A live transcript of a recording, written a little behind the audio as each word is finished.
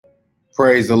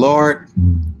Praise the Lord.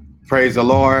 Praise the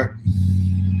Lord.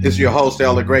 This is your host,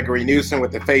 Elder Gregory Newsom,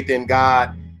 with the Faith in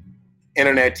God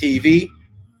Internet TV.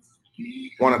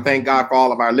 Want to thank God for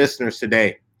all of our listeners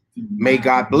today. May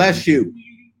God bless you.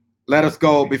 Let us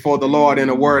go before the Lord in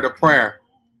a word of prayer.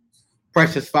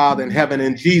 Precious Father in heaven,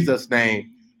 in Jesus'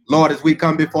 name. Lord, as we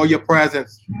come before your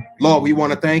presence, Lord, we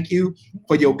want to thank you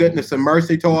for your goodness and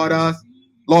mercy toward us.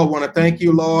 Lord, we want to thank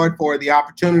you, Lord, for the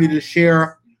opportunity to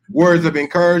share words of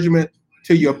encouragement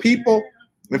to your people.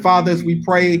 And Father, as we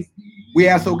pray, we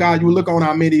ask, oh God, you look on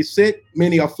our many sick,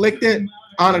 many afflicted,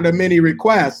 honor the many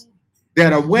requests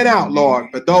that have went out,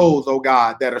 Lord, for those, oh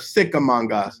God, that are sick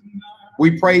among us.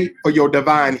 We pray for your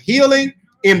divine healing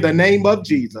in the name of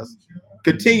Jesus.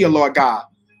 Continue, Lord God,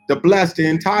 to bless the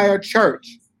entire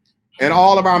church and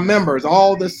all of our members,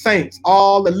 all the saints,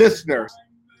 all the listeners.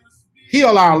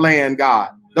 Heal our land,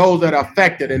 God, those that are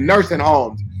affected in nursing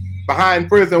homes, behind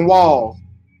prison walls,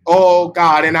 oh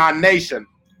God, in our nation.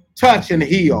 Touch and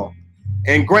heal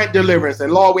and grant deliverance.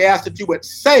 And Lord, we ask that you would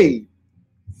save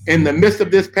in the midst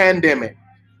of this pandemic.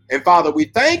 And Father, we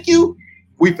thank you.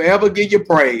 We forever give you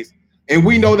praise. And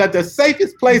we know that the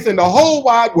safest place in the whole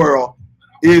wide world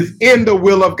is in the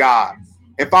will of God.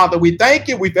 And Father, we thank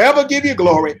you. We forever give you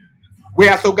glory. We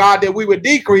ask, oh God, that we would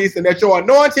decrease and that your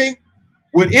anointing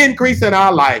would increase in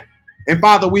our life. And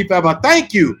Father, we forever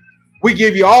thank you. We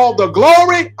give you all the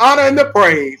glory, honor, and the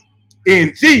praise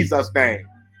in Jesus' name.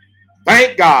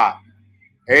 Thank God.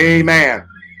 Amen.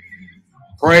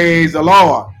 Praise the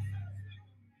Lord.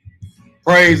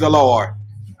 Praise the Lord.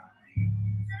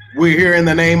 We're here in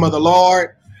the name of the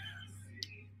Lord,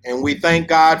 and we thank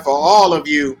God for all of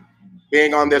you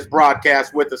being on this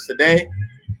broadcast with us today.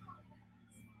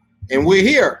 And we're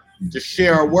here to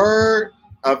share a word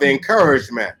of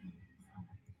encouragement.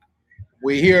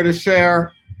 We're here to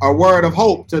share a word of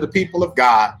hope to the people of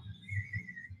God.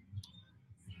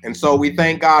 And so we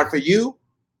thank God for you.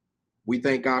 We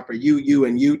thank God for you,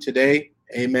 and you today.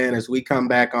 Amen. As we come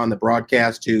back on the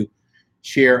broadcast to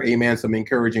share, amen, some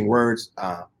encouraging words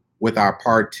with our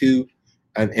part two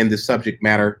in the subject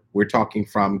matter. We're talking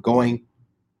from going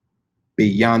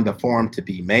beyond the form to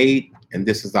be made. And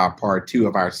this is our part two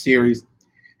of our series.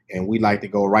 And we'd like to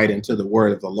go right into the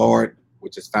word of the Lord,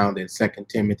 which is found in 2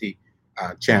 Timothy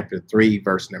chapter 3,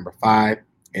 verse number 5.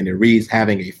 And it reads,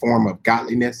 having a form of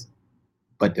godliness,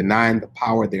 but denying the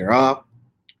power thereof,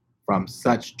 from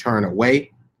such turn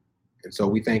away. And so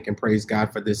we thank and praise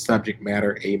God for this subject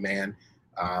matter, amen,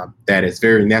 that is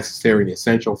very necessary and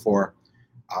essential for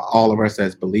all of us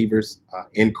as believers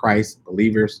in Christ,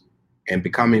 believers and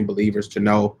becoming believers, to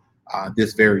know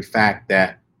this very fact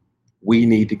that we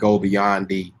need to go beyond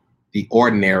the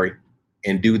ordinary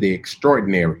and do the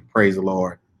extraordinary, praise the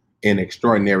Lord, in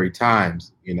extraordinary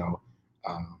times,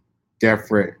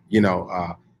 desperate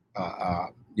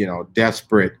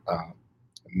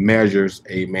measures,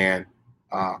 amen,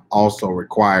 also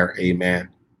require, amen,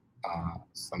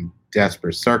 some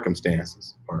desperate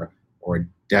circumstances, or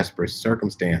desperate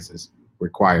circumstances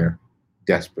require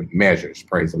desperate measures,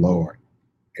 praise the Lord.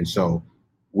 And so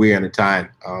we're in a time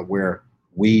where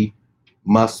we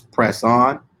must press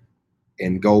on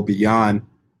and go beyond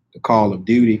the call of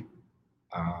duty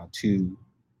to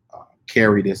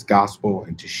carry this gospel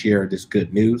and to share this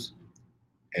good news.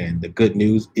 And the good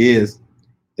news is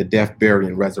the death, burial,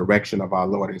 and resurrection of our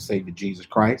Lord and Savior Jesus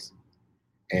Christ.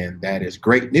 And that is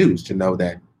great news to know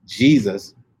that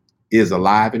Jesus is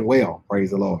alive and well.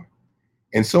 Praise the Lord.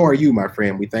 And so are you, my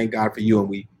friend. We thank God for you, and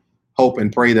we hope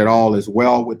and pray that all is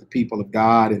well with the people of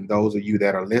God and those of you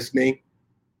that are listening.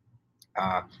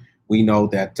 We know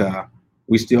that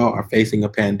we still are facing a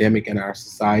pandemic in our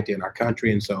society and our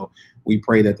country. And so we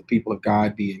pray that the people of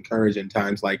God be encouraged in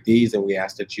times like these. And we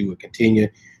ask that you would continue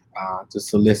to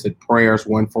solicit prayers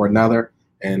one for another.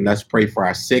 And let's pray for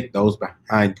our sick, those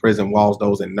behind prison walls,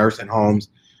 those in nursing homes,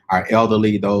 our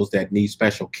elderly, those that need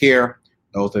special care,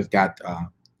 those that got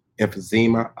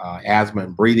emphysema, asthma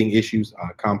and breathing issues,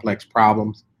 complex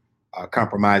problems,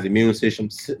 compromised immune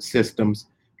systems.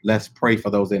 Let's pray for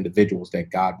those individuals that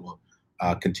God will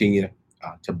continue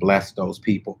to bless those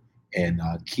people and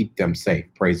keep them safe.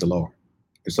 Praise the Lord.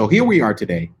 And so here we are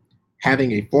today,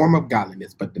 having a form of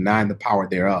godliness, but denying the power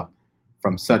thereof,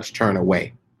 from such turn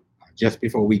away. Just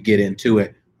before we get into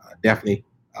it, definitely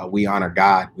we honor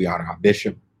God. We honor our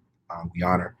bishop. We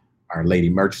honor Our Lady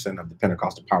Murchison of the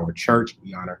Pentecostal Power Church.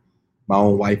 We honor my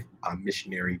own wife,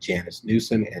 missionary Janice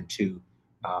Newsom, and to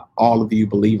all of you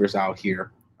believers out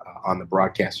here on the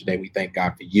broadcast today. We thank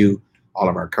God for you, all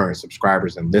of our current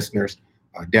subscribers and listeners.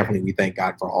 Definitely, we thank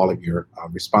God for all of your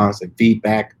response and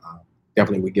feedback.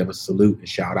 Definitely, we give a salute and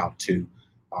shout out to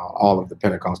all of the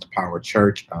Pentecostal Power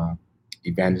Church.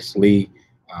 Evangelist Lee,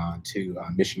 to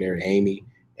Missionary Amy,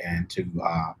 and to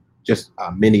just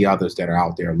many others that are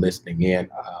out there listening in.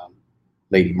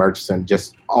 Lady Murchison,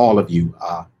 just all of you,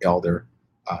 Elder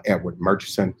Edward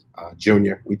Murchison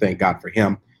Jr. We thank God for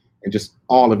him, and just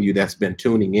all of you that's been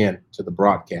tuning in to the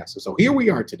broadcast. So here we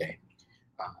are today,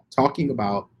 talking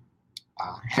about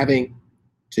having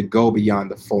to go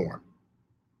beyond the form.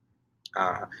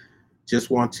 Just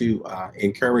want to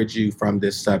encourage you from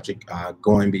this subject,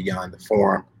 going beyond the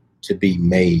form to be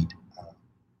made.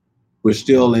 We're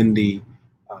still in the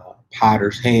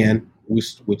potter's hand,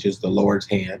 which is the Lord's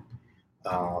hand,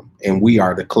 and we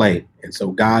are the clay. And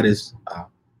so God is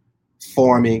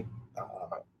forming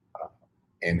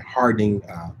and hardening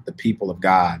the people of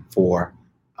God for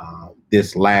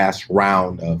this last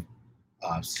round of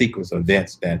sequence of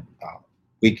events that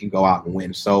we can go out and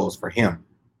win souls for him.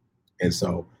 And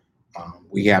so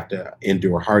we have to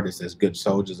endure hardness as good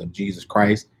soldiers of Jesus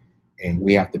Christ. And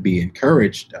we have to be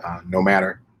encouraged no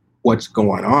matter what's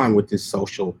going on with this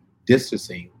social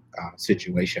distancing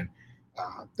situation.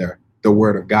 The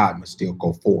word of God must still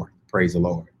go forth. Praise the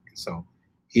Lord. And so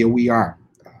here we are.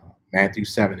 Matthew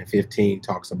 7:15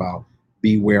 talks about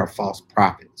beware of false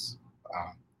prophets,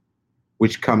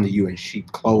 which come to you in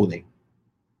sheep clothing,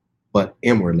 but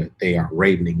inwardly they are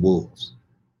ravening wolves.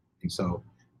 And so,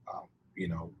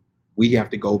 we have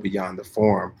to go beyond the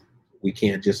form. We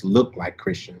can't just look like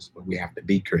Christians, but we have to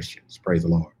be Christians. Praise the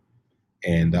Lord.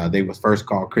 And they was first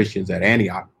called Christians at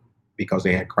Antioch because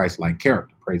they had Christ-like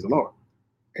character. Praise the Lord.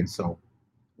 And so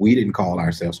we didn't call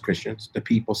ourselves Christians. The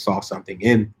people saw something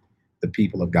in the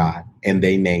people of God, and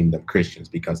they named them Christians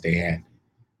because they had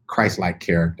Christ-like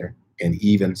character. And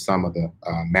even some of the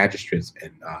magistrates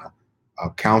and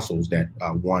councils that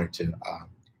wanted to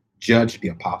judge the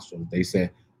apostles, they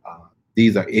said,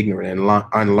 these are ignorant and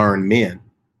unlearned men,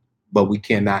 but we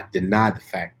cannot deny the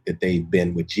fact that they've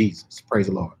been with Jesus. Praise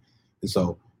the Lord. And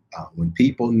so when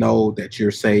people know that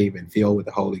you're saved and filled with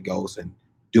the Holy Ghost and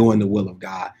doing the will of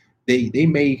God, they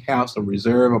may have some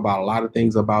reserve about a lot of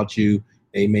things about you.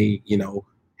 They may,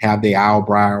 have their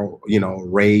eyebrow,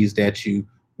 raised at you,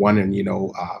 wondering,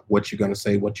 what you're going to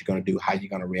say, what you're going to do, how you're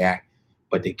going to react.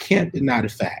 But they can't deny the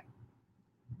fact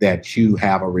that you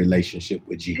have a relationship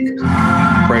with Jesus.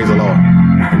 Praise the Lord.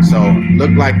 And so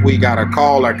look like we got a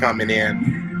caller coming in.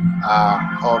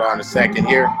 Hold on a second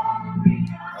here.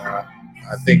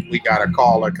 I think we got a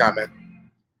caller coming.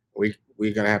 We're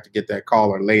going to have to get that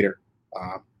caller later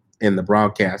in the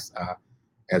broadcast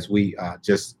as we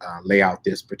just lay out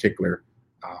this particular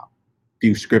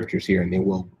few scriptures here, and then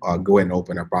we'll go ahead and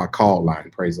open up our call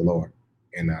line. Praise the Lord.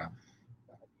 And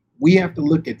we have to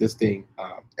look at this thing,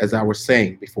 as I was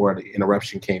saying before the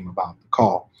interruption came about the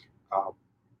call.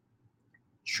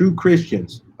 True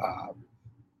Christians,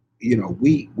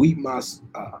 we must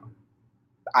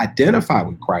identify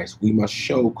with Christ. We must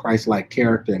show Christ-like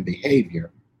character and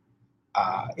behavior.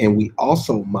 And we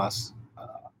also must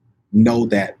know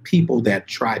that people that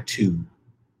try to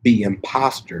be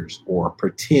imposters or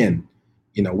pretend,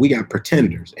 we got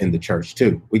pretenders in the church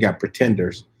too. We got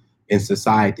pretenders in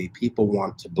society. People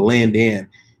want to blend in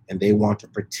and they want to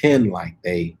pretend like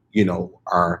they,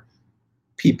 are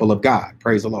people of God.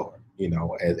 Praise the Lord.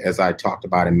 As I talked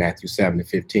about in Matthew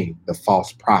 7:15, the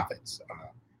false prophets,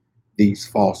 these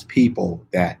false people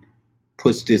that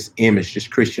puts this image, this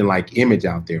Christian-like image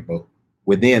out there, but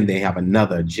within they have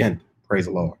another agenda. Praise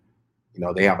the Lord.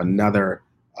 They have another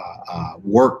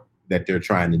work that they're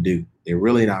trying to do. They're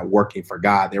really not working for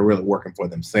God. They're really working for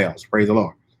themselves. Praise the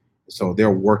Lord. So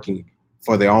they're working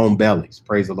for their own bellies.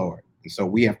 Praise the Lord. And so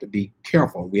we have to be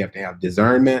careful. We have to have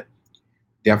discernment.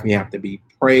 Definitely have to be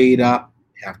prayed up.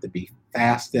 Have to be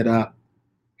fasted up.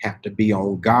 Have to be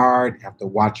on guard. Have to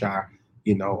watch our,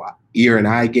 ear and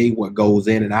eye gate, what goes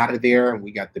in and out of there. And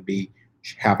we got to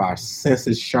have our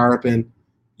senses sharpened,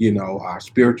 our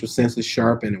spiritual senses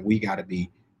sharpened, and we got to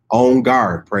be on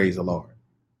guard. Praise the Lord.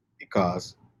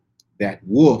 Because that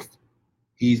wolf,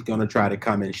 he's going to try to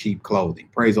come in sheep clothing.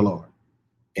 Praise the Lord.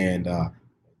 And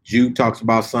Jude talks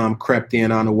about some crept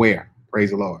in unaware.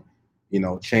 Praise the Lord.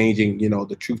 Changing,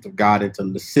 the truth of God into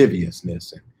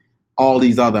lasciviousness and all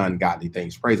these other ungodly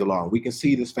things. Praise the Lord. We can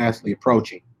see this fastly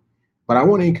approaching. But I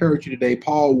want to encourage you today.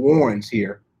 Paul warns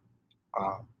here.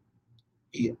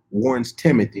 He warns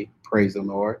Timothy, praise the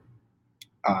Lord,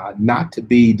 not to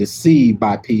be deceived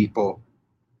by people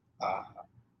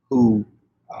who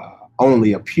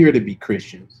only appear to be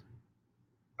Christians.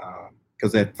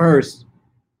 Because at first,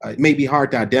 it may be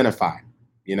hard to identify.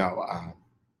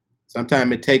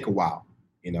 Sometimes it take a while,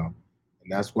 and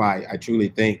that's why I truly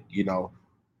think,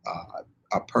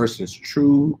 a person's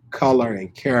true color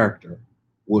and character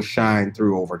will shine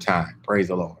through over time. Praise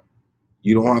the Lord.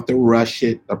 You don't have to rush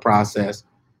it, the process.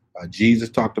 Jesus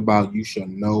talked about you shall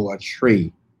know a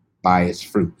tree by its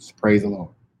fruits. Praise the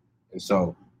Lord. And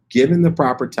so given the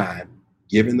proper time,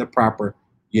 given the proper,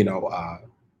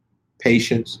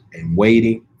 patience and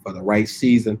waiting for the right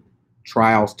season,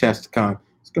 trials, tests to come,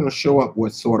 it's going to show up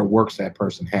what sort of works that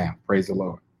person have. Praise the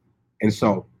Lord. And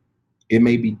so it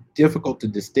may be difficult to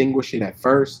distinguish it at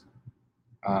first,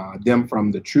 them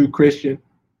from the true Christian.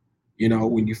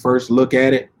 When you first look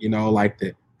at it, like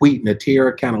the wheat and the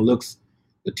tear kind of looks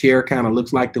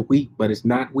like the wheat, but it's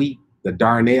not wheat. The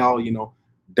darnel,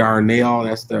 darnel,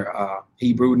 that's the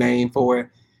Hebrew name for it.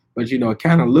 But, it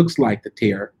kind of looks like the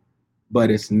tear, but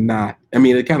it's not. I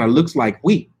mean, it kind of looks like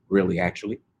wheat, really,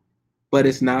 actually, but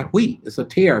it's not wheat. It's a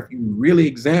tear. If you really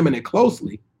examine it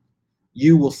closely,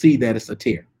 you will see that it's a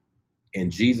tear.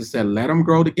 And Jesus said, let them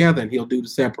grow together and he'll do the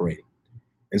separating.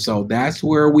 And so that's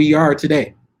where we are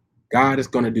today. God is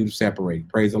going to do the separating.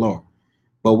 Praise the Lord.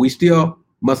 But we still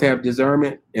must have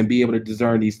discernment and be able to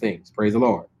discern these things. Praise the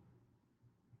Lord.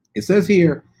 It says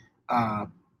here,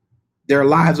 their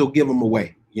lives will give them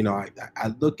away. I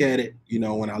look at it,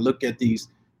 when I look at these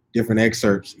different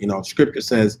excerpts, scripture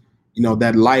says,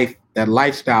 that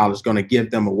lifestyle is going to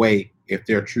give them away if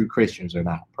they're true Christians or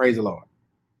not. Praise the Lord.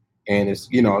 And it's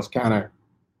kind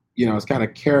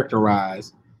of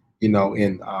characterized,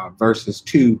 in verses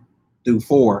 2 through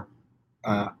 4.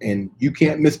 And you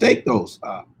can't mistake those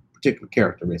particular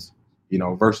characteristics.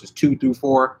 Verses 2 through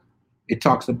 4, it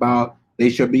talks about they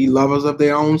shall be lovers of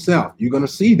their own self. You're going to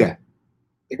see that.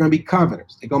 They're going to be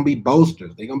covetous. They're going to be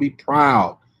boasters. They're going to be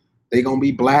proud. They're going to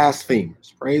be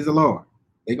blasphemers. Praise the Lord.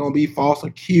 They're going to be false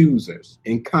accusers,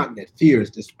 incontinent, fierce,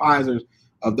 despisers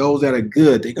of those that are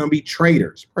good. They're going to be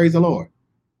traitors. Praise the Lord.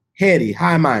 Heady,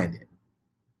 high-minded.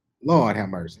 Lord have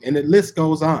mercy. And the list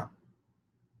goes on.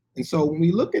 And so when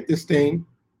we look at this thing,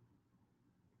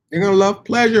 they're going to love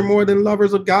pleasure more than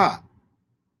lovers of God.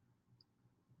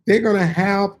 They're going to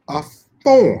have a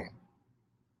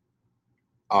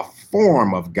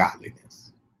form of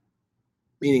godliness,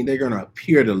 meaning they're going to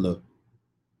appear to look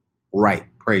right.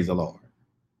 Praise the Lord.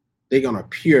 They're going to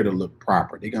appear to look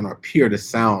proper. They're going to appear to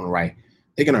sound right.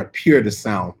 They're going to appear to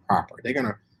sound proper. They're going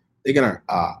to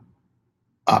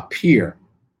appear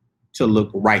to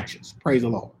look righteous. Praise the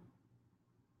Lord.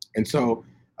 And so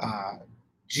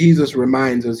Jesus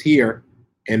reminds us here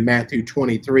in Matthew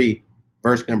 23,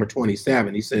 verse number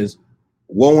 27, he says,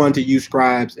 woe unto you,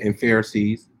 scribes and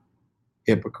Pharisees,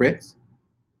 hypocrites,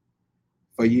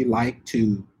 for you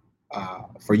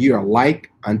are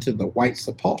like unto the white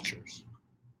sepulchres,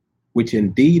 which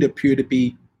indeed appear to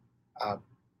be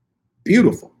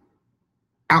beautiful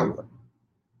outward,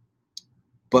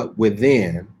 but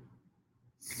within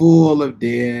full of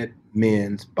dead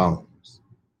men's bones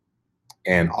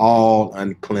and all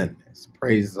uncleanness.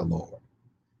 Praise the Lord.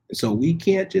 And so we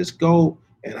can't just go,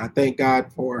 and I thank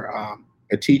God for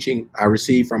a teaching I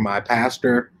received from my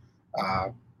pastor.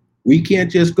 We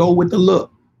can't just go with the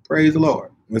look. Praise the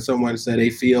Lord. When someone said they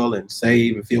feel and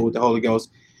save and feel with the Holy Ghost,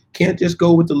 can't just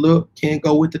go with the look, can't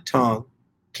go with the tongue,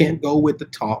 can't go with the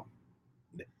talk.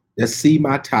 Let's see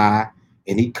my tie,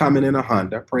 and he coming in a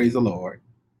Honda. Praise the Lord.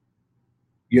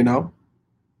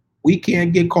 We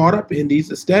can't get caught up in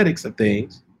these aesthetics of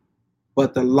things,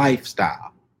 but the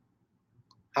lifestyle,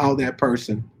 how that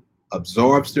person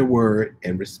absorbs the word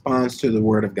and responds to the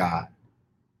word of God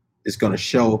is going to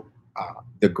show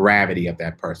the gravity of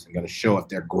that person, going to show if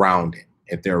they're grounded,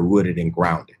 if they're rooted and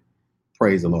grounded.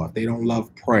 Praise the Lord. If they don't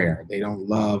love prayer, they don't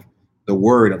love the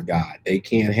word of God, they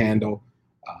can't handle,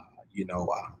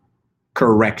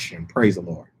 correction. Praise the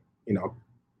Lord.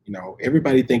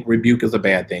 Everybody think rebuke is a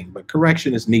bad thing, but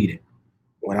correction is needed.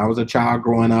 When I was a child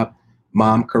growing up,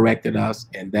 mom corrected us,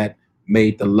 and that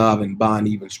made the love and bond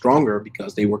even stronger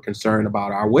because they were concerned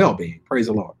about our well-being. Praise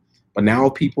the Lord. But now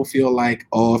people feel like,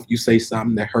 oh, if you say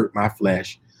something that hurt my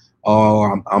flesh,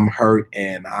 oh, I'm hurt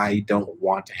and I don't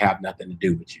want to have nothing to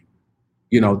do with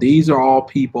you. These are all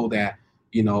people that,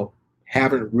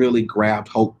 haven't really grabbed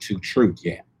hope to truth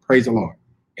yet. Praise the Lord.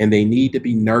 And they need to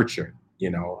be nurtured,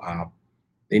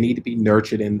 they need to be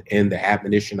nurtured in the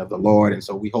admonition of the Lord. And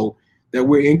so we hope that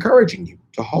we're encouraging you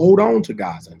to hold on to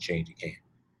God's unchanging hand.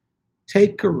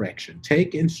 Take correction,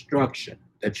 take instruction,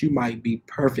 that you might be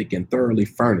perfect and thoroughly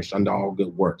furnished unto all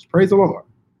good works. Praise the Lord.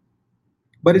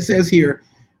 But it says here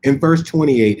in verse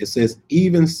 28, it says,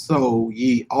 even so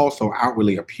ye also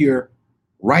outwardly appear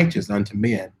righteous unto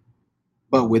men,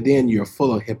 but within you're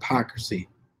full of hypocrisy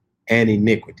and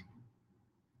iniquity.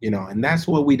 And that's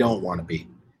what we don't want to be.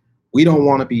 We don't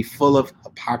want to be full of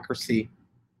hypocrisy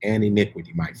and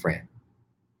iniquity, my friend.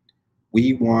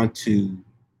 We want to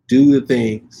do the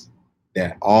things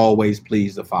that always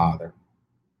please the Father.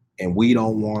 And we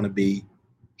don't want to be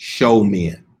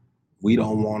showmen. We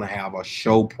don't want to have a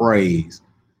show praise,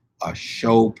 a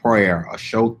show prayer, a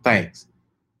show thanks.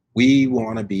 We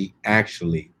want to be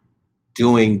actually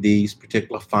doing these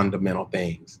particular fundamental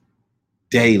things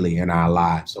daily in our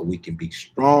lives so we can be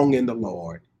strong in the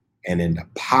Lord and in the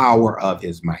power of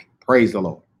his might. Praise the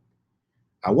Lord.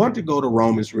 I want to go to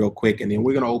Romans real quick, and then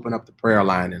we're going to open up the prayer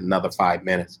line in another 5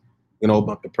 minutes. We're going to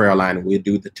open up the prayer line, and we'll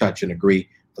do the touch and agree.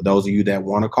 For those of you that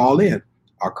want to call in,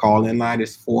 our call-in line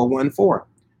is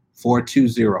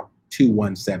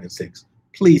 414-420-2176.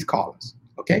 Please call us,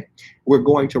 okay? We're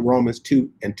going to Romans 2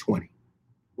 and 20.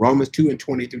 Romans 2 and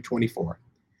 20 through 24.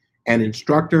 An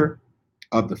instructor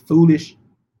of the foolish,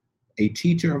 a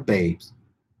teacher of babes,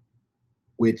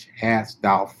 which hast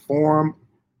thou form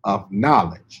of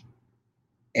knowledge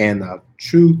and of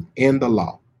truth in the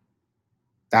law.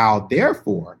 Thou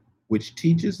therefore, which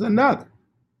teachest another,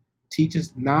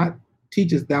 teachest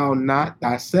thou not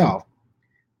thyself,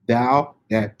 thou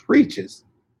that preachest,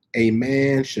 a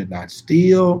man should not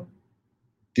steal,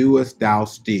 doest thou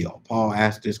steal? Paul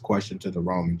asked this question to the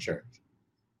Roman church.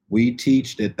 We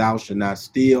teach that thou should not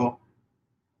steal,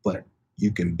 but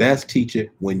you can best teach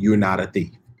it when you're not a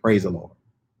thief. Praise the Lord.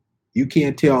 You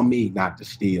can't tell me not to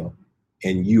steal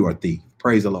and you are a thief.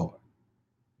 Praise the Lord.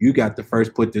 You got to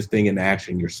first put this thing into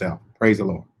action yourself. Praise the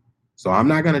Lord. So I'm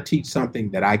not going to teach something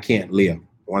that I can't live.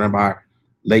 One of our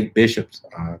late bishops,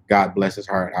 God bless his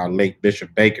heart, our late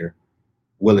Bishop Baker,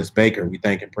 Willis Baker, we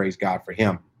thank and praise God for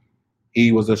him.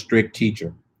 He was a strict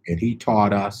teacher, and he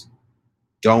taught us,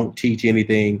 don't teach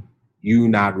anything you're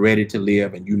not ready to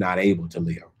live and you're not able to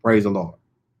live. Praise the Lord.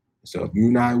 So if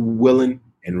you're not willing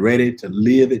and ready to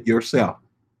live it yourself,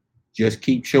 just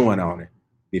keep chewing on it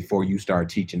before you start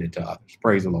teaching it to others.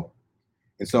 Praise the Lord.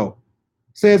 And so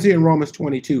it says here in Romans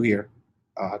 22 here,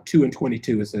 2 and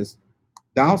 22, it says,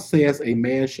 thou sayest a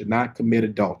man should not commit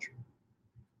adultery.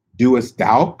 Doest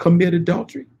thou commit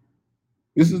adultery?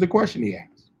 This is the question he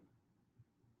asks.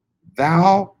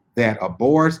 Thou that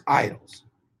abhorrest idols,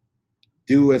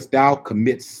 doest thou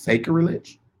commit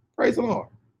sacrilege? Praise the Lord.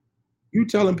 You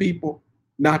telling people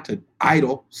not to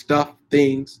idol stuff,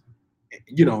 things,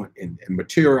 and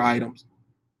material items,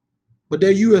 but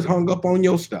there you is hung up on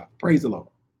your stuff. Praise the Lord.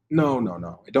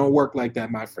 No. It don't work like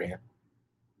that, my friend.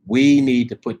 We need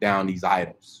to put down these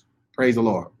idols. Praise the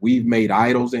Lord. We've made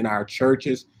idols in our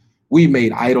churches. We've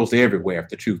made idols everywhere, if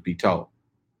the truth be told.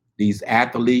 These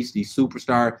athletes, these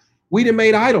superstars, we done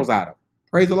made idols out of them.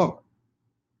 Praise the Lord.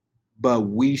 But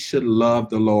we should love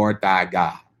the Lord thy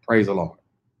God. Praise the Lord.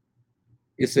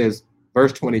 It says,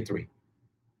 verse 23,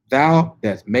 thou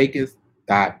that makest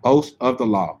thy boast of the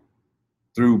law,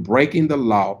 through breaking the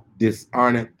law,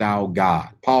 dishonoreth thou God.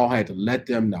 Paul had to let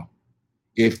them know.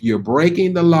 If you're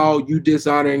breaking the law, you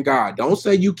dishonoring God. Don't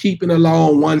say you keeping the law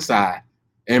on one side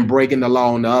and breaking the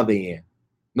law on the other end.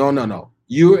 No.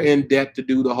 You're in debt to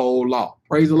do the whole law.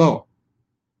 Praise the Lord.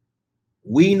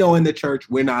 We know in the church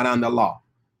we're not under law.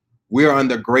 We're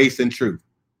under grace and truth.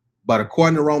 But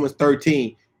according to Romans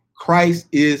 13, Christ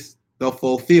is the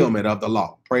fulfillment of the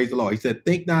law. Praise the Lord. He said,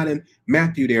 think not in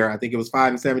Matthew there, I think it was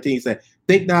 5 and 17, he said,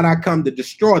 think not I come to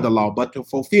destroy the law, but to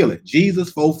fulfill it.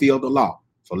 Jesus fulfilled the law.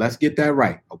 So let's get that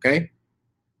right, okay?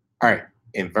 All right,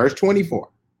 in verse 24,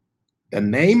 the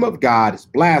name of God is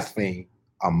blasphemed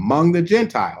among the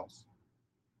Gentiles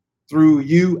through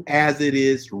you as it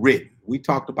is written. We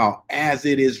talked about as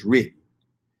it is written.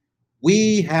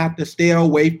 We have to stay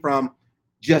away from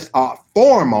just our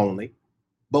form only,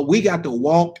 but we got to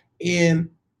walk in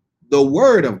the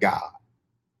word of God.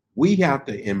 We have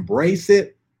to embrace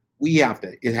it.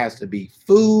 It has to be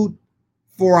food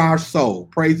for our soul.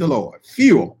 Praise the Lord.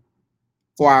 Fuel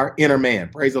for our inner man.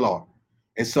 Praise the Lord.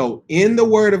 And so in the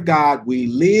word of God, we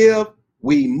live,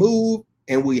 we move,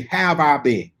 and we have our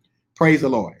being. Praise the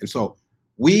Lord. And so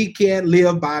we can't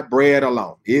live by bread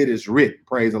alone. It is written.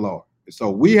 Praise the Lord. And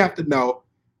so we have to know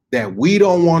that we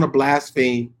don't want to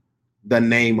blaspheme the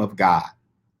name of God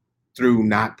through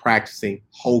not practicing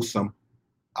wholesome,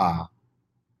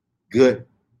 good,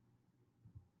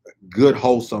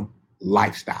 wholesome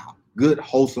lifestyle, good,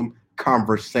 wholesome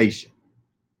conversation.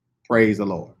 Praise the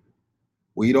Lord.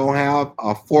 We don't have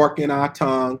a fork in our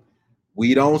tongue.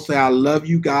 We don't say, I love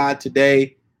you, God,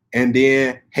 today, and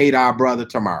then hate our brother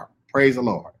tomorrow. Praise the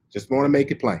Lord. Just want to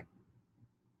make it plain.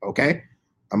 Okay?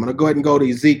 I'm going to go ahead and go to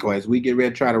Ezekiel as we get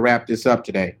ready to try to wrap this up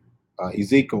today.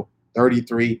 Ezekiel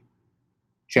 33,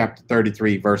 chapter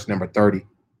 33, verse number 30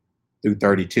 through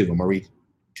 32. I'm going to read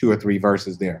 2 or 3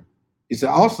 verses there. He said,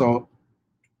 also,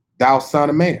 thou son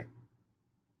of man,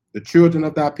 the children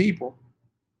of thy people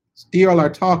still are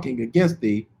talking against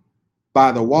thee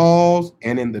by the walls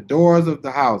and in the doors of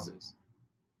the houses,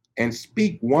 and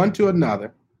speak one to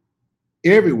another,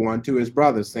 everyone to his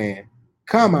brother, saying,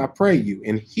 Come, I pray you,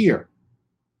 and hear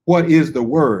what is the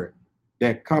word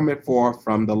that cometh forth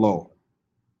from the Lord.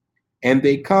 And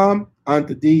they come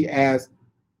unto thee as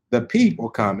the people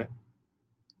cometh,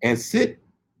 and sit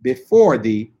before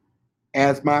thee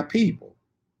as my people.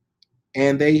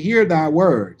 And they hear thy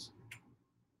words,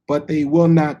 but they will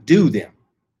not do them.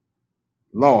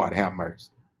 Lord, have mercy.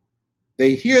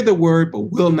 They hear the word,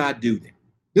 but will not do them.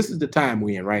 This is the time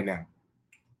we're in right now.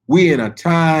 We're in a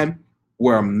time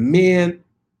where men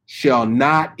shall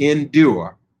not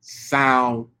endure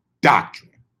sound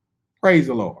doctrine. Praise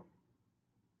the Lord.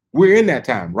 We're in that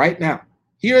time right now.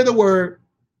 Hear the word,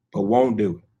 but won't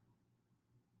do it.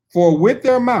 For with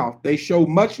their mouth they show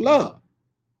much love.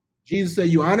 Jesus said,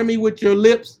 you honor me with your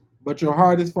lips, but your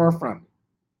heart is far from me.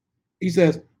 He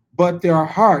says, but their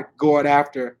heart goeth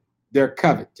after their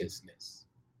covetousness.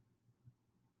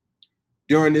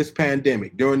 During this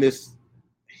pandemic, during this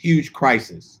huge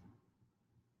crisis,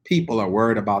 people are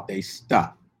worried about their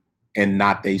stuff and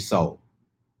not their soul.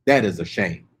 That is a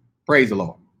shame. Praise the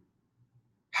Lord.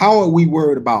 How are we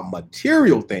worried about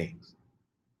material things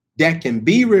that can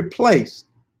be replaced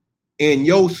and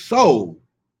your soul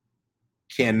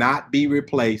cannot be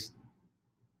replaced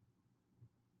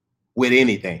with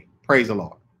anything? Praise the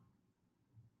Lord.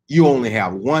 You only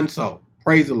have one soul.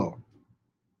 Praise the Lord.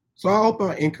 So I hope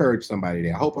I encourage somebody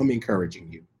there. I hope I'm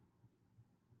encouraging you.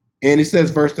 And it says,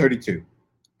 verse 32,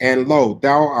 and lo,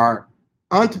 thou art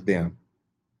unto them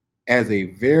as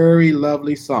a very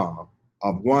lovely song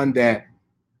of one that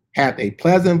hath a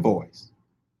pleasant voice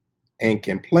and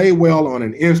can play well on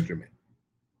an instrument.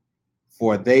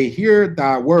 For they hear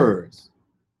thy words,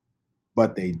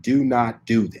 but they do not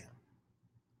do them.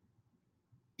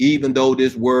 Even though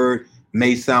this word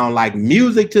may sound like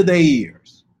music to their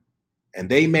ears, and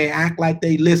they may act like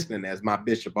they listening, as my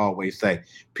bishop always say.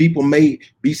 People may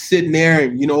be sitting there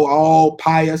and, all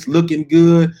pious, looking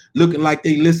good, looking like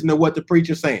they listen to what the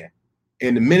preacher's saying.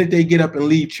 And the minute they get up and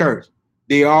leave church,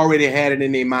 they already had it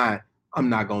in their mind, I'm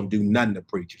not going to do nothing the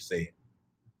preacher said.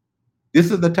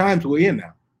 This is the times we're in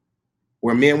now,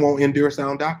 where men won't endure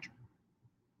sound doctrine.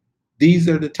 These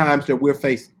are the times that we're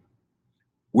facing.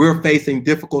 We're facing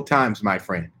difficult times, my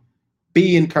friend.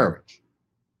 Be encouraged.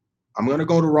 I'm going to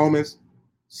go to Romans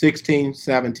 16,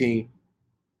 17.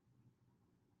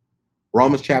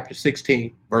 Romans chapter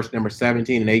 16, verse number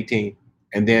 17 and 18.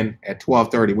 And then at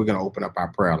 12:30, we're going to open up our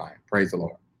prayer line. Praise the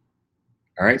Lord.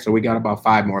 All right, so we got about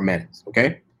 5 more minutes,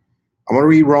 okay? I'm going to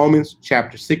read Romans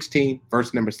chapter 16,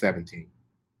 verse number 17.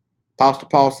 Apostle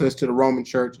Paul says to the Roman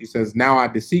church, he says, now I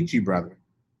beseech you, brethren,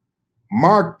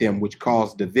 mark them which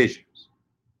cause divisions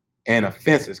and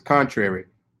offenses contrary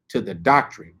to the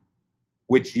doctrine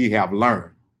which ye have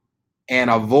learned, and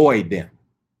avoid them.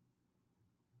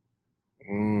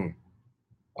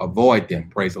 Avoid them,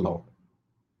 praise the Lord.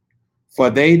 For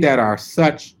they that are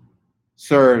such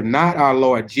serve not our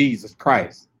Lord Jesus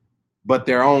Christ, but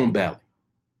their own belly,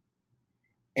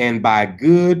 and by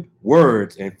good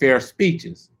words and fair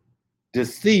speeches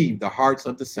deceive the hearts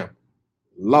of the simple.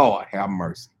 Lord, have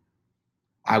mercy.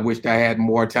 I wished I had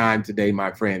more time today,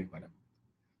 my friend, but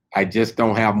I just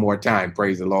don't have more time,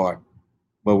 praise the Lord.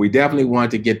 But we definitely want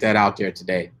to get that out there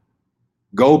today.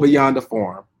 Go beyond the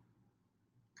form.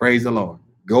 Praise the Lord.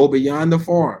 Go beyond the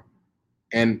form.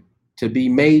 And to be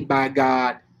made by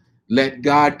God, let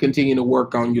God continue to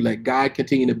work on you. Let God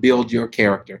continue to build your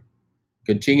character.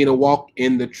 Continue to walk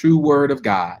in the true word of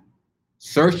God.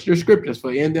 Search your scriptures,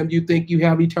 for in them you think you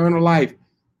have eternal life,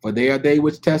 for they are they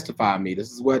which testify of me.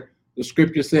 This is what the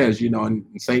scripture says, in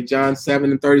St. John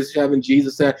 7 and 37,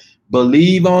 Jesus said,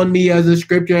 believe on me as the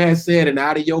scripture has said, and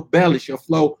out of your belly shall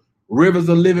flow rivers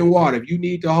of living water. If you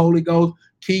need the Holy Ghost,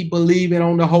 keep believing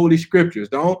on the Holy Scriptures.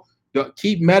 Don't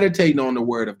keep meditating on the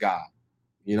word of God.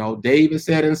 David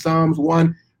said in Psalms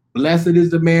 1, blessed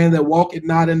is the man that walketh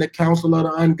not in the counsel of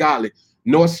the ungodly,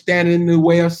 nor standing in the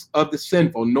way of the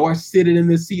sinful, nor sitting in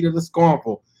the seat of the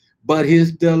scornful. But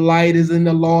his delight is in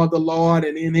the law of the Lord,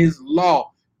 and in his law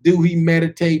do he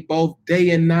meditate both day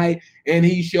and night, and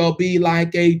he shall be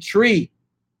like a tree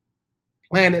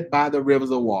planted by the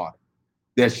rivers of water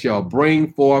that shall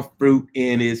bring forth fruit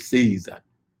in its season.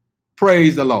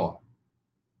 Praise the Lord.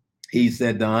 He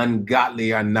said the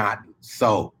ungodly are not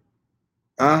so.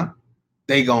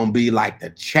 They gonna be like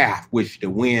the chaff which the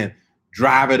wind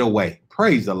drive it away.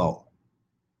 Praise the Lord.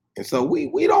 And so we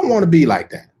don't want to be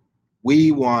like that.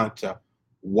 We want to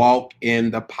walk in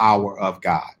the power of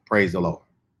God. Praise the Lord.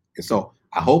 And so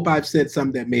I hope I've said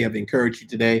something that may have encouraged you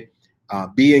today.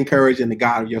 Be encouraged in the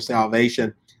God of your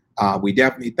salvation. We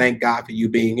definitely thank God for you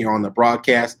being here on the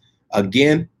broadcast.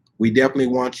 Again, we definitely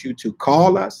want you to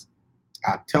call us.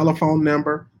 Our telephone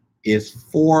number is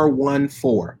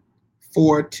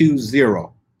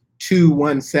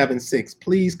 414-420-2176.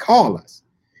 Please call us.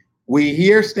 We're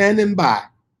here standing by,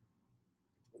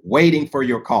 waiting for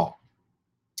your call.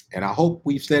 And I hope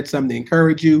we've said something to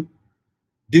encourage you.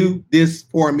 Do this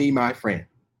for me, my friend.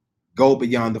 Go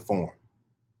beyond the form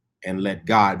and let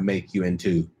God make you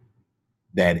into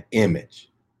that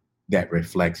image that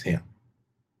reflects him.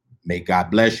 May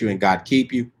God bless you and God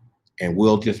keep you. And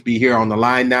we'll just be here on the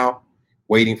line now,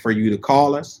 waiting for you to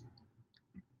call us.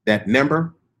 That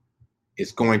number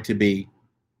is going to be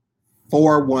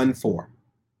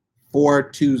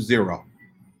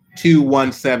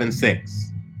 414-420-2176.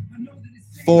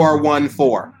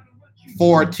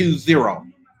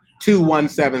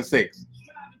 414-420-2176.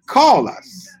 Call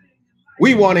us.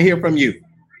 We want to hear from you.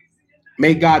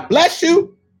 May God bless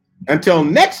you. Until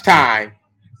next time,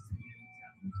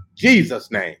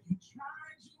 Jesus' name.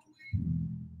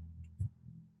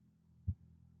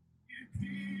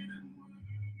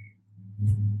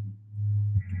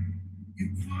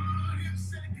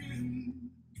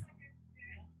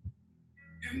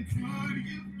 And put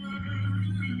your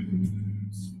words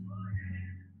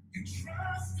and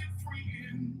trusted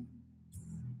friend.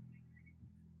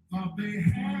 Thought they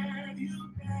had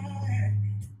you back.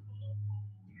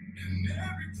 And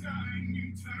every time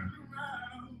you turn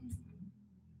around,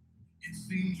 it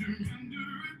seems you're under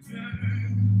attack. I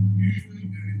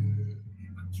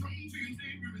turn to your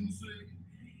neighbor and say,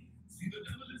 see, the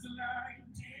devil is a lie.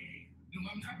 No,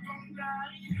 I'm not gonna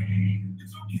die.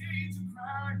 It's okay to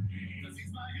cry, cause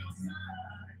he's by your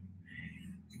side.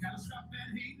 You gotta stop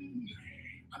that hating.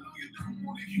 I know you don't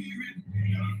want to hear it.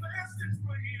 You gotta fast and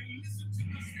pray and listen to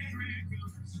the Spirit.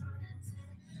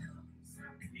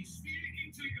 He's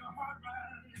speaking to your heart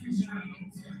right now.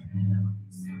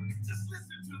 Just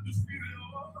listen to the Spirit.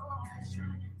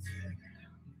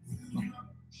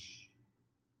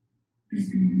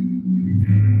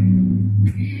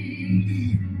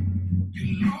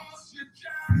 You lost your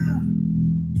job.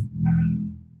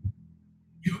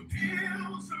 Your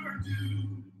bills are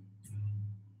due.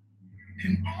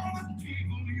 And all the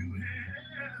people you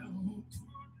helped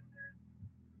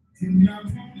did not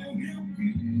want to help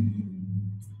you.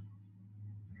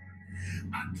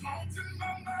 I talked to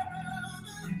my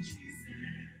mother.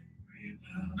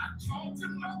 I talked to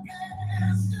my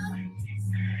pastor.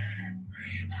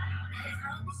 But I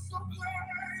was so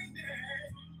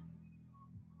blinded.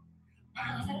 I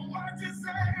hope I just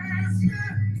asked you. I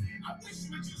wish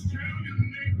we just tell your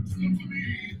neighbor to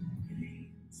me.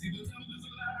 See, the devil is a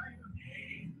liar.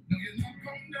 No, you're not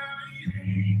gonna die.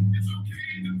 It's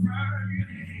okay to cry,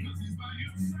 cause he's by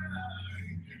your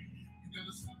side. You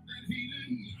gotta stop that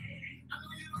healing. I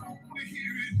know you don't want to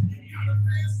hear it. You gotta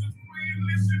fast and pray and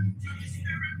listen to the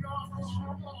Spirit, God.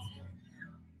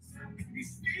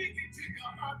 He's speaking to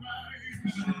your heart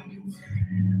right now.